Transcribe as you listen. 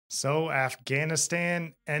So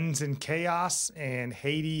Afghanistan ends in chaos and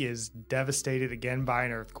Haiti is devastated again by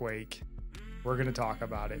an earthquake. We're going to talk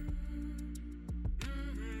about it.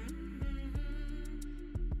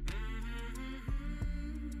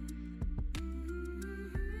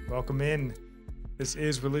 Welcome in. This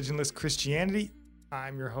is Religionless Christianity.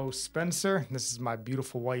 I'm your host, Spencer. This is my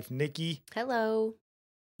beautiful wife, Nikki. Hello.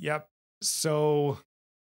 Yep. So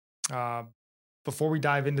before we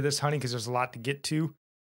dive into this, honey, because there's a lot to get to,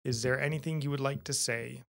 is there anything you would like to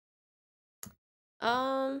say?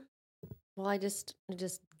 Well, I just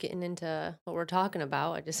getting into what we're talking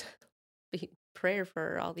about. I just be prayer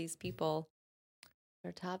for all these people,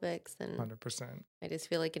 their topics, and 100%. I just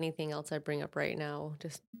feel like anything else I bring up right now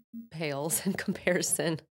just pales in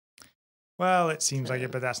comparison. Well, it seems like it,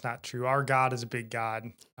 but that's not true. Our God is a big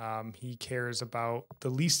God. He cares about the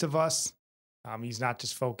least of us. He's not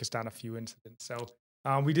just focused on a few incidents. So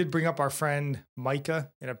we did bring up our friend Micah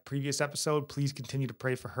in a previous episode. Please continue to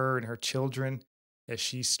pray for her and her children as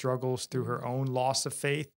she struggles through her own loss of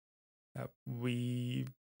faith. We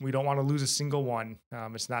don't want to lose a single one.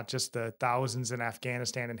 It's not just the thousands in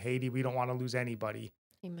Afghanistan and Haiti. We don't want to lose anybody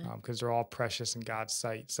because they're all precious in God's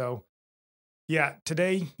sight. So yeah,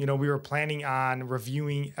 today, we were planning on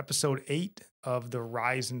reviewing episode 8 of the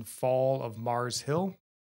Rise and Fall of Mars Hill.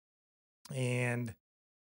 And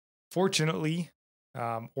fortunately,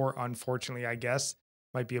 or unfortunately, I guess,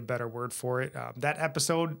 might be a better word for it. That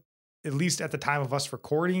episode, at least at the time of us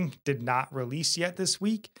recording, did not release yet this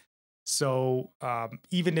week. So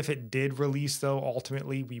even if it did release, though,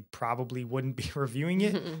 ultimately, we probably wouldn't be reviewing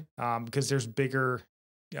it because there's bigger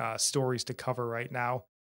stories to cover right now.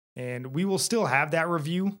 And we will still have that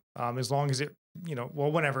review as long as it,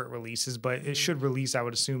 whenever it releases, but it should release, I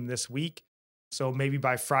would assume, this week. So maybe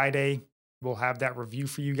by Friday, we'll have that review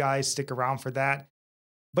for you guys. Stick around for that.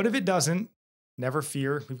 But if it doesn't, never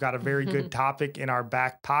fear. We've got a very good topic in our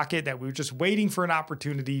back pocket that we were just waiting for an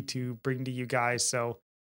opportunity to bring to you guys. So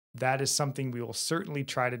that is something we will certainly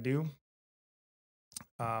try to do.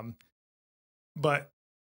 But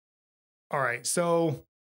all right. So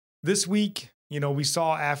this week, we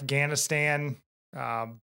saw Afghanistan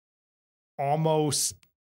almost,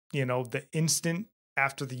 the instant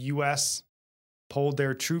after the U.S. pulled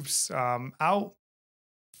their troops out,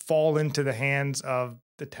 fall into the hands of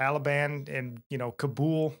the Taliban. And,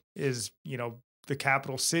 Kabul is, the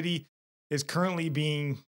capital city, is currently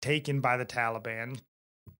being taken by the Taliban.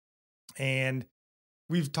 And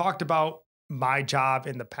we've talked about my job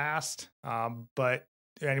in the past, but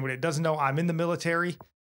anyone that doesn't know, I'm in the military.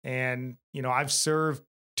 And, I've served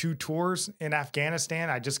 2 tours in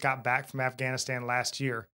Afghanistan. I just got back from Afghanistan last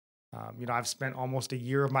year. I've spent almost a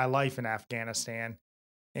year of my life in Afghanistan.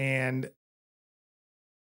 And,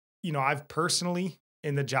 I've personally,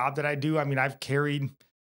 in the job that I do, I've carried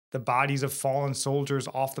the bodies of fallen soldiers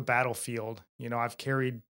off the battlefield. I've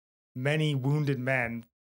carried many wounded men,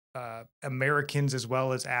 Americans as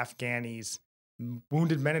well as Afghanis,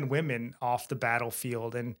 wounded men and women off the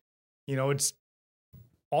battlefield. And, it's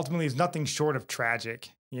ultimately is nothing short of tragic,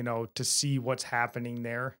 to see what's happening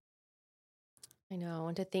there. I know.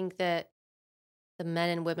 And to think that the men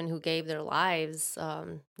and women who gave their lives,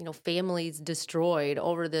 families destroyed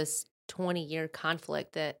over this 20-year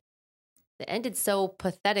conflict that ended so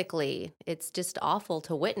pathetically. It's just awful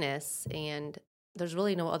to witness. And there's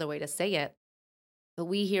really no other way to say it. But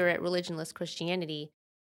we here at Religionless Christianity,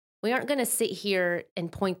 we aren't going to sit here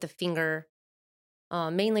and point the finger,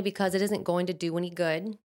 mainly because it isn't going to do any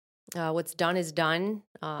good. What's done is done.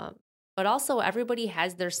 But also everybody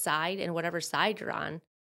has their side, and whatever side you're on.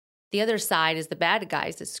 The other side is the bad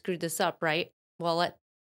guys that screwed this up, right? Well,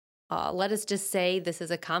 let us just say this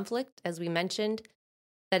is a conflict, as we mentioned,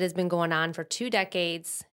 that has been going on for 2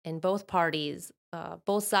 decades, and both parties,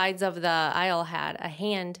 both sides of the aisle had a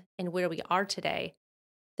hand in where we are today.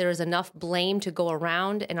 There is enough blame to go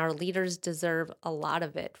around, and our leaders deserve a lot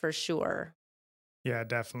of it for sure. Yeah,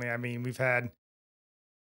 definitely. We've had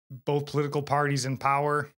both political parties in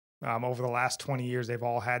power over the last 20 years. They've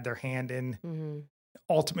all had their hand in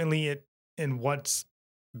ultimately in what's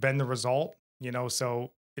been the result,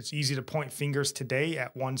 so it's easy to point fingers today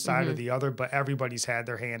at one side or the other, but everybody's had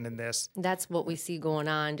their hand in this. That's what we see going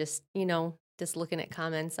on. Just, just looking at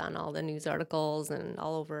comments on all the news articles and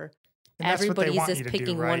all over. And that's everybody's what they want just you to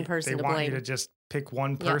picking do, right? one person they to want blame. you to just pick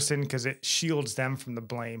one person because it shields them from the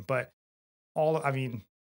blame. But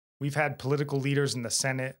we've had political leaders in the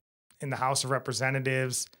Senate, in the House of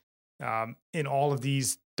Representatives, in all of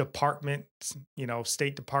these departments,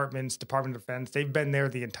 state departments, Department of Defense. They've been there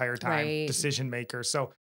the entire time, decision makers.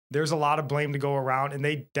 So there's a lot of blame to go around, and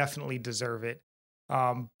they definitely deserve it.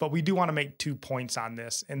 But we do want to make 2 points on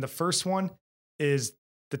this. And the first one is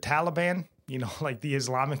the Taliban, like the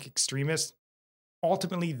Islamic extremists.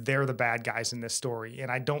 Ultimately, they're the bad guys in this story. And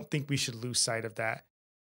I don't think we should lose sight of that.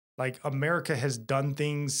 Like America has done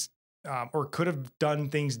things or could have done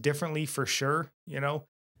things differently for sure,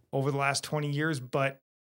 over the last 20 years. But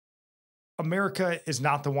America is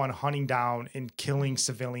not the one hunting down and killing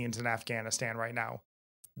civilians in Afghanistan right now.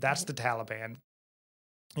 That's the Taliban,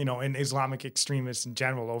 and Islamic extremists in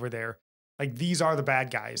general over there. Like these are the bad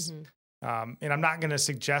guys. And I'm not going to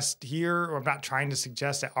suggest here, or I'm not trying to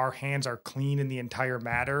suggest that our hands are clean in the entire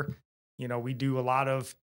matter. We do a lot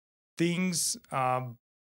of things,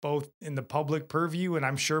 both in the public purview and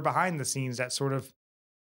I'm sure behind the scenes that sort of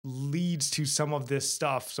leads to some of this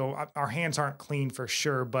stuff. So our hands aren't clean for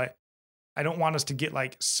sure, but I don't want us to get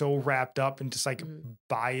like so wrapped up in just like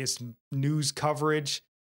biased news coverage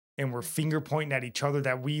and we're finger pointing at each other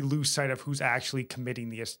that we lose sight of who's actually committing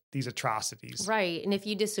these atrocities. Right. And if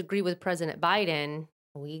you disagree with President Biden,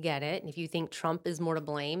 we get it. And if you think Trump is more to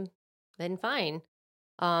blame, then fine.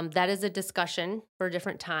 That is a discussion for a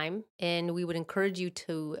different time. And we would encourage you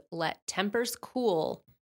to let tempers cool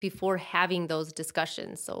before having those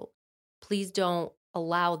discussions. So please don't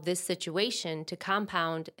allow this situation to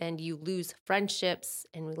compound and you lose friendships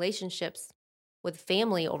and relationships with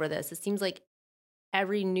family over this. It seems like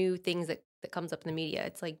every new thing that comes up in the media,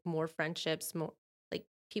 it's like more friendships, more like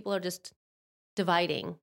people are just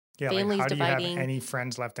dividing. Yeah, families like how dividing. do you have any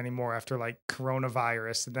friends left anymore after like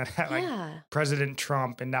coronavirus and then like President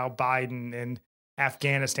Trump and now Biden and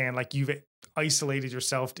Afghanistan? Like you've isolated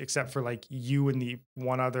yourself except for like you and the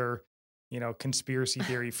one other conspiracy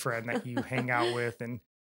theory friend that you hang out with. And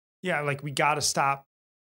yeah, like we got to stop.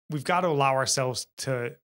 We've got to allow ourselves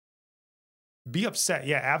to be upset.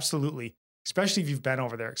 Yeah, absolutely. Especially if you've been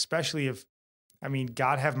over there, especially if,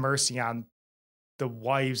 God have mercy on the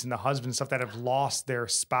wives and the husbands, stuff that have lost their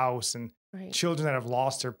spouse and children that have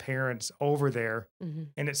lost their parents over there.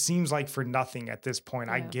 And it seems like for nothing at this point.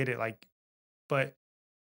 I get it. But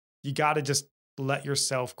you got to just let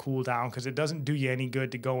yourself cool down because it doesn't do you any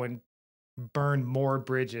good to go and burn more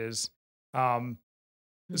bridges.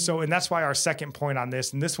 So, and that's why our second point on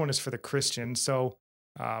this, and this one is for the Christians. So,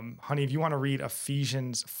 honey, if you want to read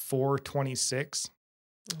Ephesians 4:26.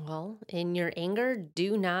 Well, in your anger,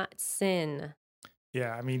 do not sin.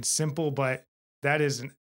 Yeah, simple, but that is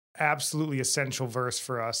an absolutely essential verse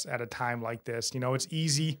for us at a time like this. It's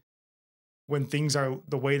easy when things are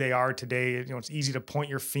the way they are today. It's easy to point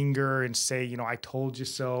your finger and say, I told you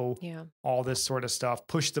so. Yeah. All this sort of stuff,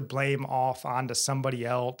 push the blame off onto somebody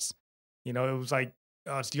else. It was like,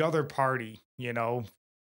 it's the other party,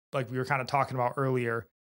 like we were kind of talking about earlier.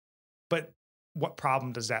 But what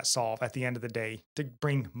problem does that solve at the end of the day? To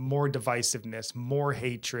bring more divisiveness, more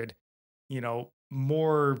hatred,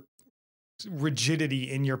 more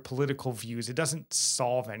rigidity in your political views. It doesn't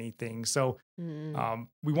solve anything. So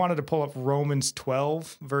we wanted to pull up Romans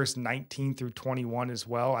 12, verse 19 through 21 as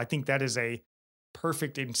well. I think that is a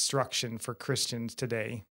perfect instruction for Christians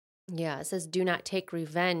today. Yeah, it says, do not take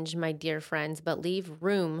revenge, my dear friends, but leave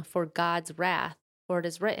room for God's wrath, for it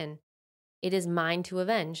is written, it is mine to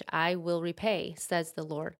avenge. I will repay, says the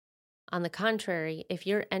Lord. On the contrary, if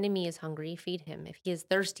your enemy is hungry, feed him. If he is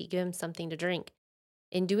thirsty, give him something to drink.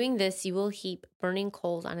 In doing this, you will heap burning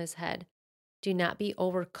coals on his head. Do not be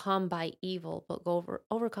overcome by evil, but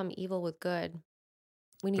overcome evil with good.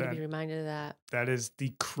 We need to be reminded of that. That is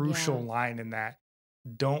the crucial line in that.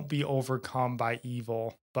 Don't be overcome by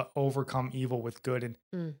evil, but overcome evil with good.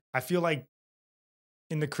 And I feel like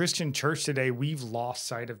in the Christian church today, we've lost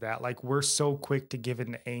sight of that. Like we're so quick to give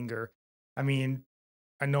in to anger. I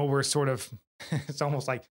know we're sort of, it's almost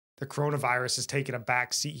like the coronavirus is taking a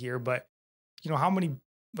back seat here, but how many,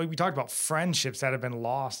 like we talked about friendships that have been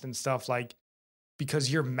lost and stuff, like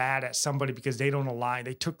because you're mad at somebody because they don't align.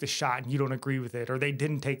 They took the shot and you don't agree with it, or they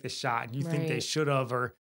didn't take the shot and you think they should have,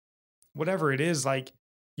 or whatever it is. Like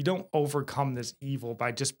you don't overcome this evil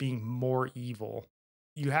by just being more evil.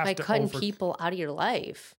 You have to cutting people out of your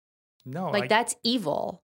life. No, like that's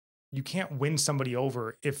evil. You can't win somebody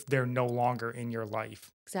over if they're no longer in your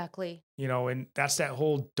life. Exactly. And that's that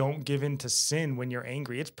whole don't give in to sin when you're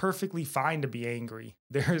angry. It's perfectly fine to be angry.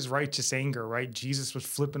 There is righteous anger, right? Jesus was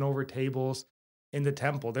flipping over tables in the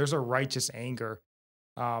temple. There's a righteous anger.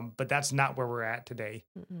 But that's not where we're at today.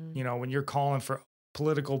 When you're calling for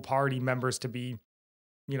political party members to be,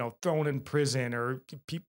 thrown in prison or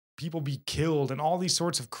people be killed and all these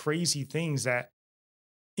sorts of crazy things that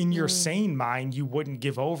in your sane mind, you wouldn't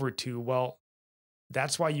give over to. Well,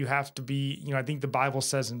 that's why you have to be, I think the Bible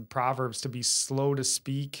says in Proverbs to be slow to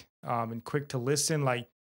speak and quick to listen. Like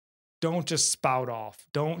don't just spout off.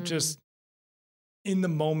 Don't Mm. just in the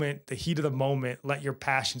moment, the heat of the moment, let your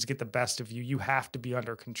passions get the best of you. You have to be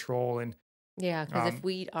under control. And Yeah, because if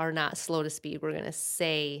we are not slow to speak, we're going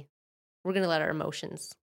to let our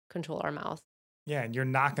emotions control our mouth. yeah, and you're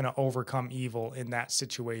not going to overcome evil in that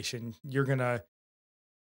situation. You're going to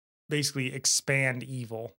basically expand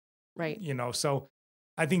evil, Right. So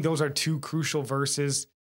I think those are two crucial verses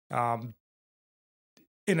um,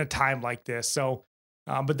 in a time like this. So,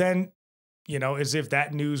 but then, as if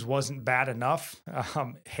that news wasn't bad enough,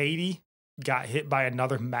 Haiti got hit by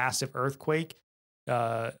another massive earthquake,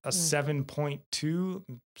 a 7.2.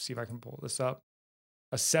 See if I can pull this up.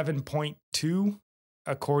 A 7.2,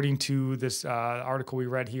 according to this article we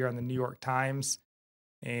read here on the New York Times.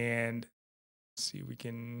 And let's see, we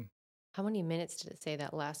can. How many minutes did it say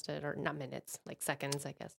that lasted? Or not minutes, like seconds,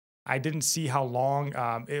 I guess. I didn't see how long.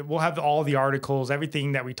 We'll have all the articles,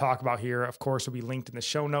 everything that we talk about here, of course, will be linked in the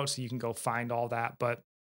show notes, so you can go find all that. But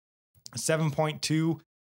 7.2,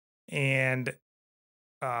 and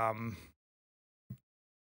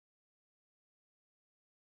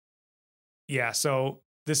yeah, so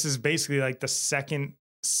this is basically like the second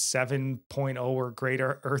 7.0 or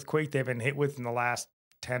greater earthquake they've been hit with in the last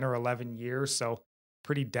 10 or 11 years. So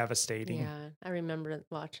pretty devastating. Yeah, I remember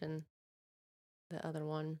watching the other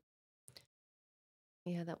one.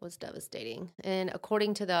 Yeah, that was devastating. And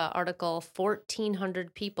according to the article,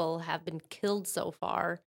 1,400 people have been killed so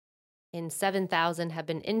far, and 7,000 have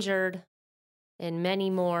been injured, and many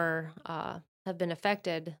more have been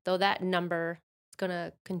affected, though that number is going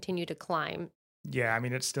to continue to climb. Yeah, I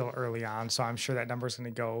mean, it's still early on, so I'm sure that number is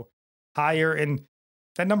going to go higher. And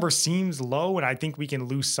that number seems low, and I think we can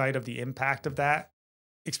lose sight of the impact of that,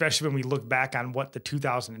 especially when we look back on what the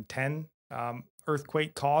 2010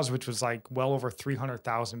 earthquake caused, which was like well over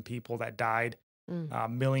 300,000 people that died.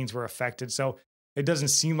 Millions were affected. So it doesn't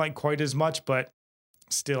seem like quite as much, but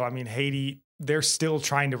still, I mean, Haiti, they're still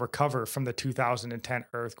trying to recover from the 2010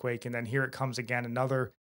 earthquake. And then here it comes again,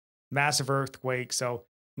 another massive earthquake. So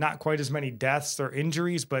not quite as many deaths or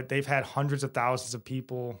injuries, but they've had hundreds of thousands of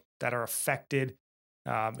people that are affected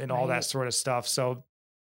and all that sort of stuff. So,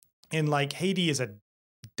 and like Haiti is a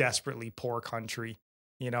desperately poor country,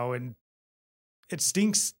 and it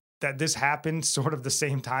stinks that this happened sort of the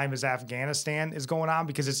same time as Afghanistan is going on,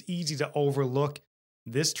 because it's easy to overlook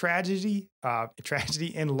this tragedy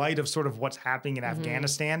in light of sort of what's happening in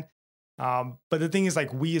Afghanistan. But the thing is,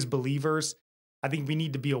 like, we as believers, I think we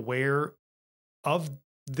need to be aware of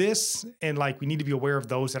this, and like we need to be aware of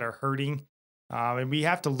those that are hurting. And we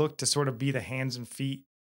have to look to sort of be the hands and feet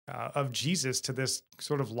of Jesus to this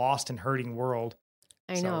sort of lost and hurting world.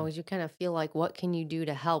 I know, you kind of feel like, what can you do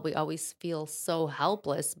to help? We always feel so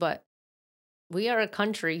helpless, but we are a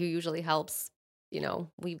country who usually helps.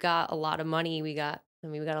 We've got a lot of money. We got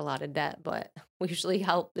a lot of debt, but we usually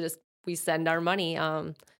help. We send our money.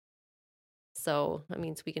 So that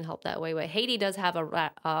means we can help that way. But Haiti does have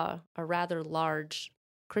a rather large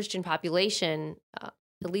Christian population, at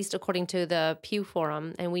least according to the Pew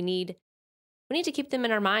Forum, and we need to keep them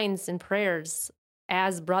in our minds and prayers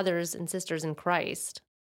as brothers and sisters in Christ.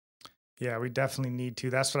 Yeah, we definitely need to.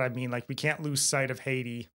 That's what I mean. Like, we can't lose sight of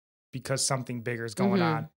Haiti because something bigger is going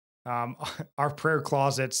on. Our prayer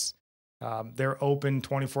closets, they're open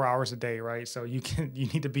 24 hours a day, right? So you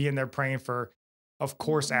need to be in there praying for, of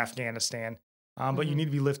course, Afghanistan, but you need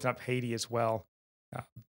to be lifting up Haiti as well.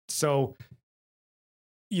 So,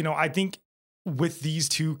 I think with these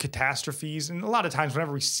two catastrophes, and a lot of times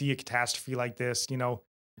whenever we see a catastrophe like this,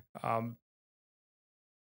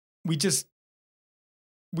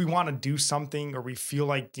 we want to do something, or we feel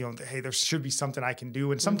like, hey, there should be something I can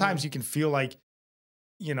do. And sometimes you can feel like,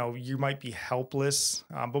 you might be helpless,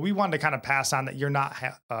 but we wanted to kind of pass on that you're not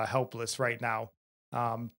helpless right now.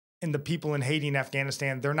 And the people in Haiti and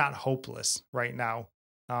Afghanistan, they're not hopeless right now.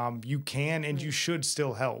 You can and you should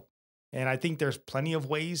still help. And I think there's plenty of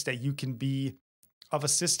ways that you can be of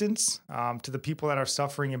assistance to the people that are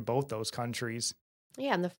suffering in both those countries.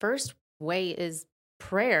 Yeah, and the first way is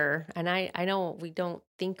prayer. And I know we don't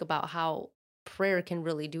think about how prayer can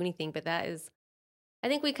really do anything, but I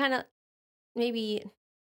think we kind of maybe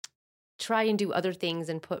try and do other things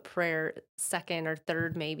and put prayer second or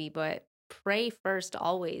third maybe, but pray first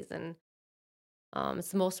always. And it's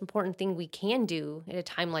the most important thing we can do at a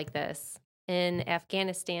time like this. In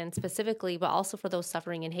Afghanistan specifically, but also for those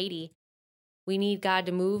suffering in Haiti, we need God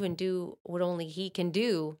to move and do what only He can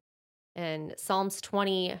do. And Psalms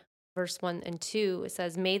 20, verse 1 and 2, it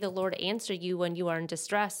says, "May the Lord answer you when you are in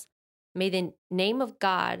distress. May the name of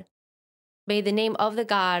the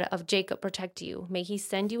God of Jacob protect you. May He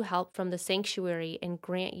send you help from the sanctuary and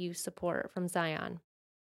grant you support from Zion."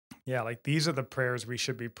 Yeah, like these are the prayers we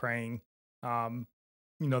should be praying. Um,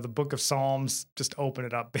 the book of Psalms, just open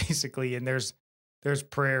it up basically, and there's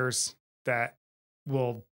prayers that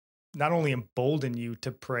will not only embolden you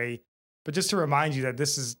to pray, but just to remind you that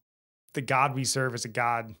this is the God we serve is a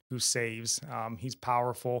God who saves. He's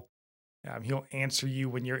powerful. He'll answer you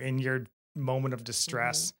when you're in your moment of Mm-hmm.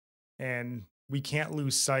 distress. And we can't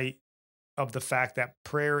lose sight of the fact that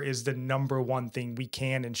prayer is the number one thing we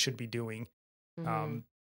can and should be doing, Mm-hmm. um,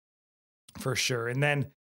 for sure. And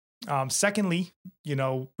then, secondly,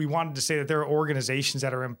 we wanted to say that there are organizations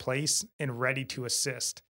that are in place and ready to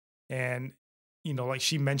assist. And, like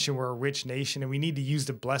she mentioned, we're a rich nation and we need to use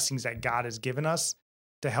the blessings that God has given us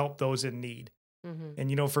to help those in need. Mm-hmm.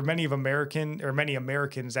 And, for many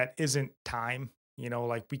Americans, that isn't time,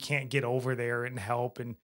 like we can't get over there and help.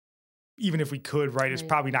 And even if we could, right, it's Right.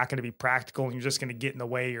 probably not going to be practical and you're just going to get in the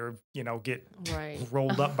way or, get Right.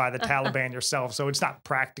 rolled up by the Taliban yourself. So it's not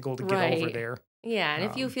practical to get over Right. there. Yeah. And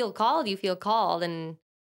if you Um, feel called, you feel called. And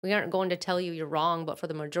we aren't going to tell you you're wrong. But for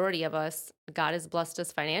the majority of us, God has blessed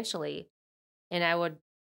us financially. And I would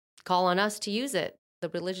call on us to use it, the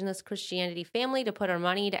Religionless Christianity family, to put our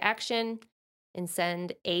money to action and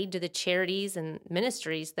send aid to the charities and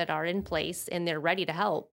ministries that are in place and they're ready to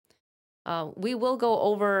help. We will go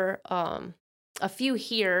over a few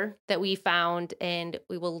here that we found, and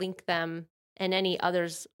we will link them and any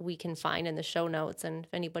others we can find in the show notes. And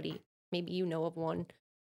if anybody, maybe you know of one,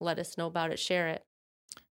 let us know about it, share it.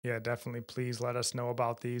 yeah, definitely. Please let us know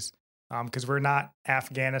about these. Because we're not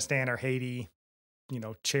Afghanistan or Haiti,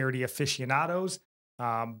 charity aficionados.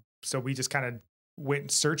 So we just kind of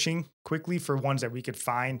went searching quickly for ones that we could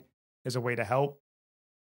find as a way to help.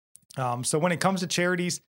 So when it comes to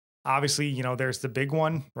charities, obviously, there's the big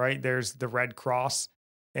one, right? There's the Red Cross,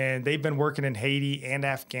 and they've been working in Haiti and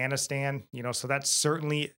Afghanistan, so that's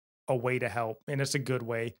certainly a way to help, and it's a good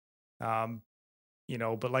way. Um,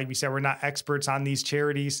 but like we said, we're not experts on these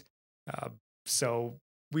charities. Uh, so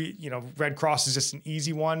Red Cross is just an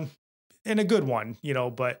easy one and a good one,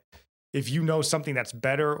 but if you know something that's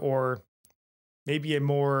better or maybe a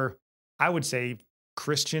more, I would say,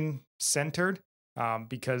 Christian centered,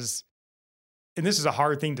 because, and this is a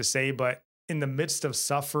hard thing to say, but in the midst of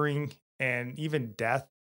suffering and even death,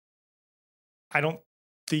 I don't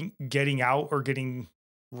think getting out or getting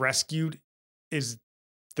rescued is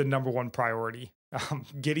the number one priority.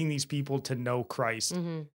 Getting these people to know Christ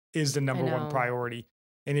Mm-hmm. is the I number one know. priority.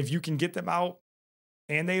 And if you can get them out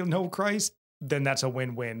and they know Christ, then that's a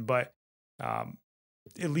win-win. But um,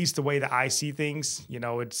 at least the way that I see things,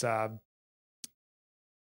 it's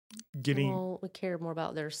getting Well, we care more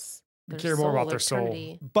about we their care more soul, about their their soul,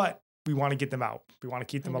 eternity. but we want to get them out. We want to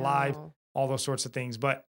keep I them alive, know. all those sorts of things.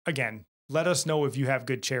 But again, let us know if you have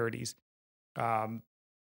good charities. Um,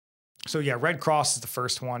 so yeah, Red Cross is the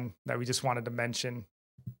first one that we just wanted to mention.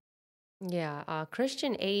 Yeah,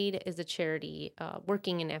 Christian Aid is a charity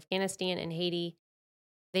working in Afghanistan and Haiti.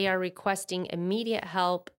 They are requesting immediate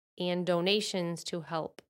help and donations to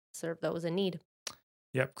help serve those in need.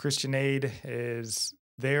 Yep, Christian Aid is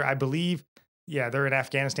there, I believe. Yeah, they're in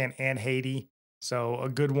Afghanistan and Haiti. So a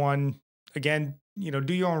good one. Again,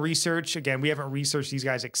 do your own research. Again, we haven't researched these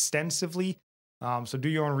guys extensively. So do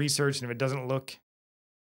your own research. And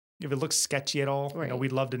if it looks sketchy at all, Right.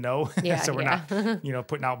 we'd love to know. Yeah, So we're yeah. not,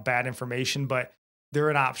 putting out bad information, but they're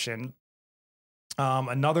an option.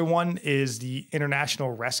 Another one is the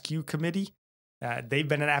International Rescue Committee. They've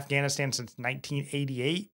been in Afghanistan since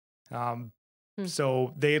 1988. Um, Hmm.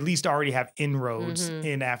 so they at least already have inroads Mhm.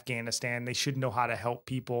 in Afghanistan. They should know how to help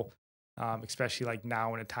people, especially like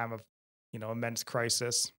now in a time of, immense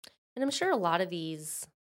crisis. And I'm sure a lot of these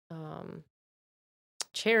um,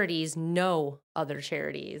 charities know other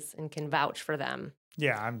charities and can vouch for them.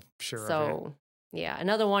 Yeah, I'm sure of it. So, yeah.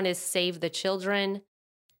 Another one is Save the Children.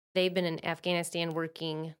 They've been in Afghanistan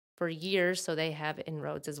working for years, so they have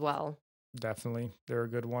inroads as well. Definitely. They're a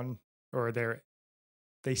good one, or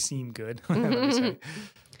they seem good. Let me say.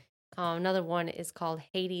 Another one is called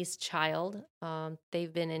Haiti's Child.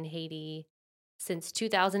 They've been in Haiti since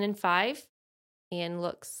 2005 and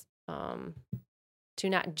looks to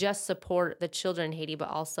not just support the children in Haiti, but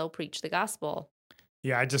also preach the gospel.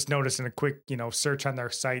 Yeah, I just noticed in a quick, search on their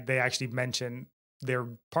site, they actually mention their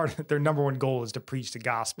number one goal is to preach the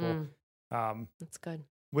gospel. That's good.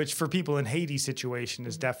 Which for people in Haiti's situation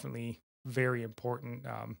is Mhm. definitely very important.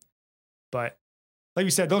 But like you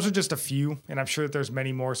said, those are just a few, and I'm sure that there's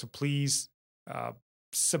many more. So please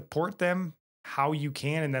support them how you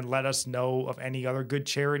can, and then let us know of any other good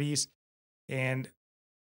charities. And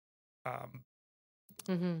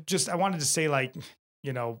Mm-hmm. just I wanted to say, like,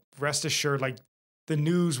 rest assured, like the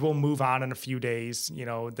news will move on in a few days,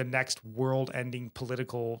 the next world-ending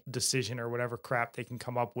political decision or whatever crap they can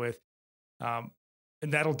come up with. And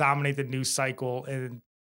that'll dominate the news cycle. And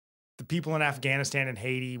the people in Afghanistan and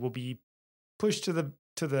Haiti will be pushed to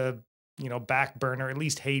the back burner, at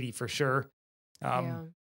least Haiti for sure.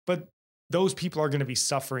 But those people are going to be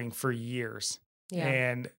suffering for years. Yeah.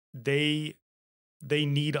 And they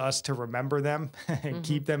need us to remember them and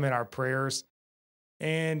keep them in our prayers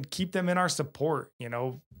and keep them in our support,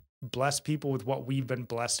 bless people with what we've been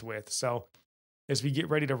blessed with. So as we get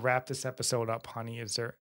ready to wrap this episode up, honey, is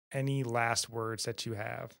there any last words that you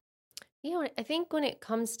have? I think when it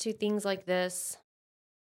comes to things like this,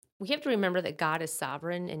 we have to remember that God is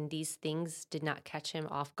sovereign and these things did not catch him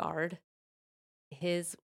off guard.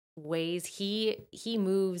 His ways, he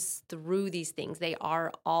moves through these things. They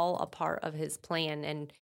are all a part of his plan,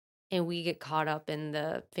 and we get caught up in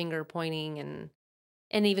the finger pointing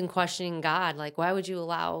and even questioning God, like, why would you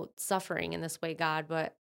allow suffering in this way, God?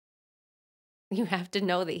 But you have to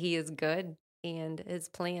know that he is good and his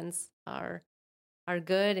plans are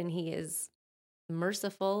good, and he is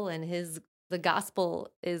merciful, and the gospel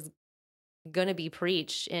is going to be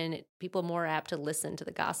preached, and people are more apt to listen to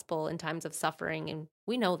the gospel in times of suffering. And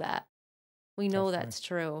we know that. We know Definitely. That's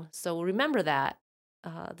true. So remember that,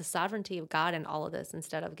 the sovereignty of God in all of this,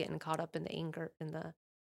 instead of getting caught up in the anger and the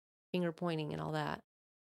finger pointing and all that.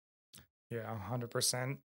 Yeah,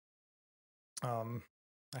 100%.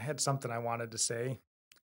 I had something I wanted to say.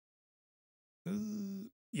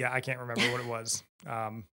 Yeah, I can't remember what it was.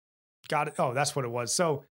 That's what it was.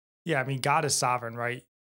 So, yeah, I mean, God is sovereign, right?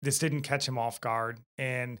 This didn't catch him off guard.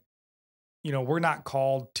 And, we're not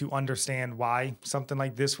called to understand why something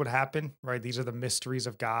like this would happen, right? These are the mysteries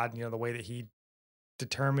of God, the way that he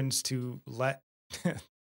determines to let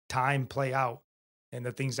time play out and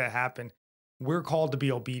the things that happen. We're called to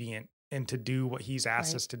be obedient and to do what he's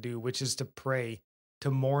asked us to do, which is to pray,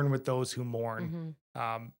 to mourn with those who mourn,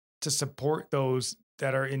 to support those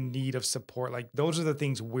that are in need of support. Like, those are the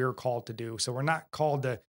things we're called to do. So we're not called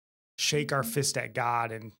to shake our fist at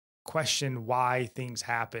God and question why things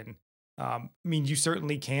happen. I mean, you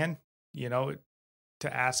certainly can, to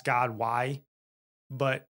ask God why,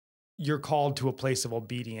 but you're called to a place of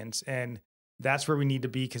obedience. And that's where we need to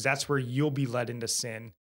be, because that's where you'll be led into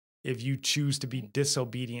sin if you choose to be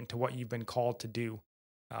disobedient to what you've been called to do.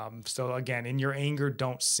 So again, in your anger,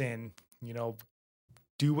 don't sin,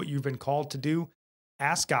 do what you've been called to do.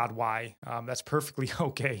 Ask God why. That's perfectly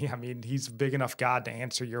okay. I mean, he's a big enough God to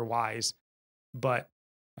answer your whys, but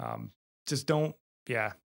just don't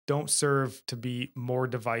serve to be more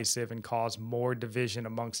divisive and cause more division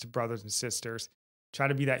amongst brothers and sisters. Try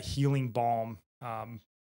to be that healing balm,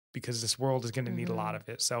 because this world is going to need a lot of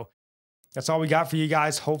it. So that's all we got for you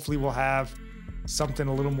guys. Hopefully we'll have something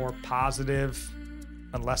a little more positive,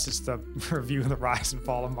 unless it's the review of the rise and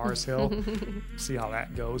fall of Mars Hill. See how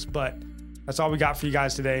that goes. But that's all we got for you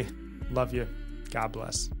guys today. Love you. God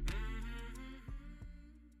bless.